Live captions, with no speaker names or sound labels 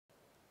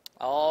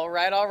All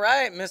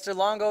right. Mr.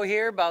 Longo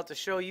here, about to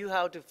show you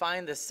how to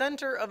find the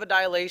center of a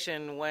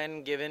dilation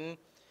when given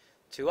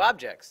two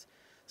objects.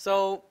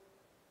 So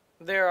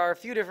there are a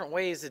few different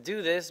ways to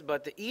do this,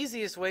 but the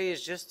easiest way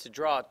is just to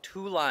draw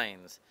two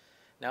lines.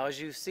 Now, as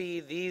you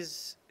see,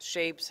 these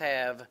shapes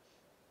have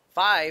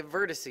 5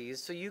 vertices,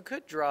 so you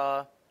could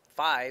draw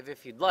 5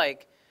 if you'd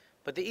like,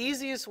 but the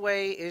easiest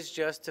way is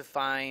just to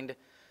find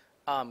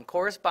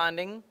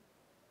corresponding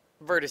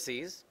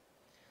vertices.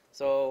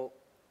 So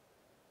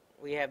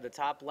we have the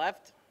top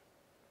left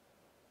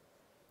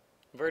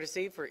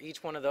vertice for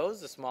each one of those,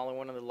 the smaller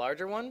one and the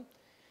larger one,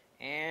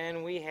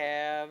 and we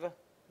have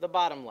the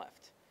bottom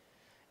left.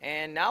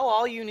 And now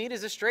all you need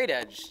is a straight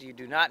edge. You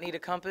do not need a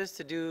compass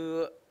to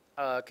do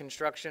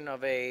construction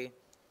of a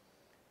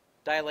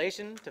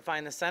dilation to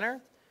find the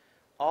center.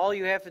 All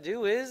you have to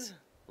do is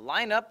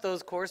line up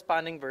those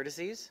corresponding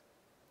vertices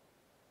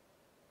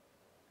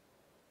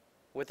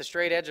with a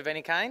straight edge of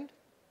any kind.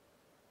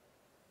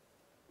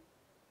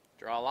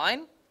 Draw a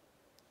line.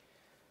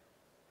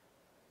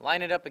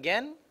 Line it up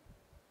again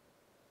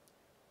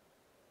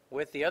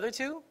with the other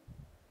two.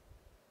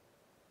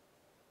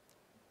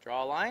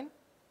 Draw a line.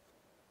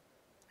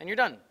 And you're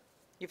done.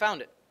 You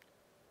found it.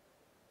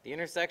 The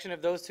intersection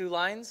of those two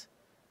lines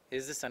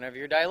is the center of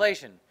your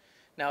dilation.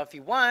 Now, if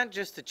you want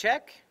just to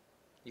check,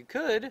 you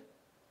could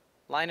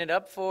line it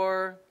up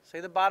for, say,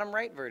 the bottom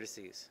right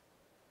vertices.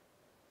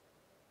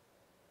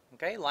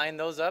 Okay, line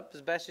those up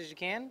as best as you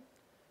can.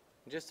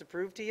 Just to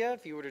prove to you,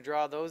 if you were to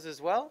draw those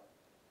as well,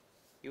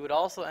 you would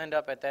also end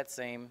up at that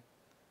same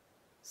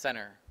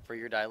center for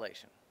your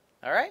dilation.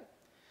 All right?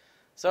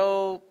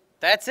 So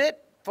that's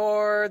it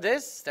for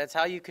this. That's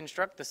how you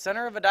construct the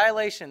center of a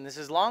dilation. This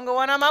is Longo,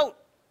 and I'm out.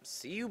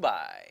 See you,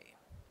 bye.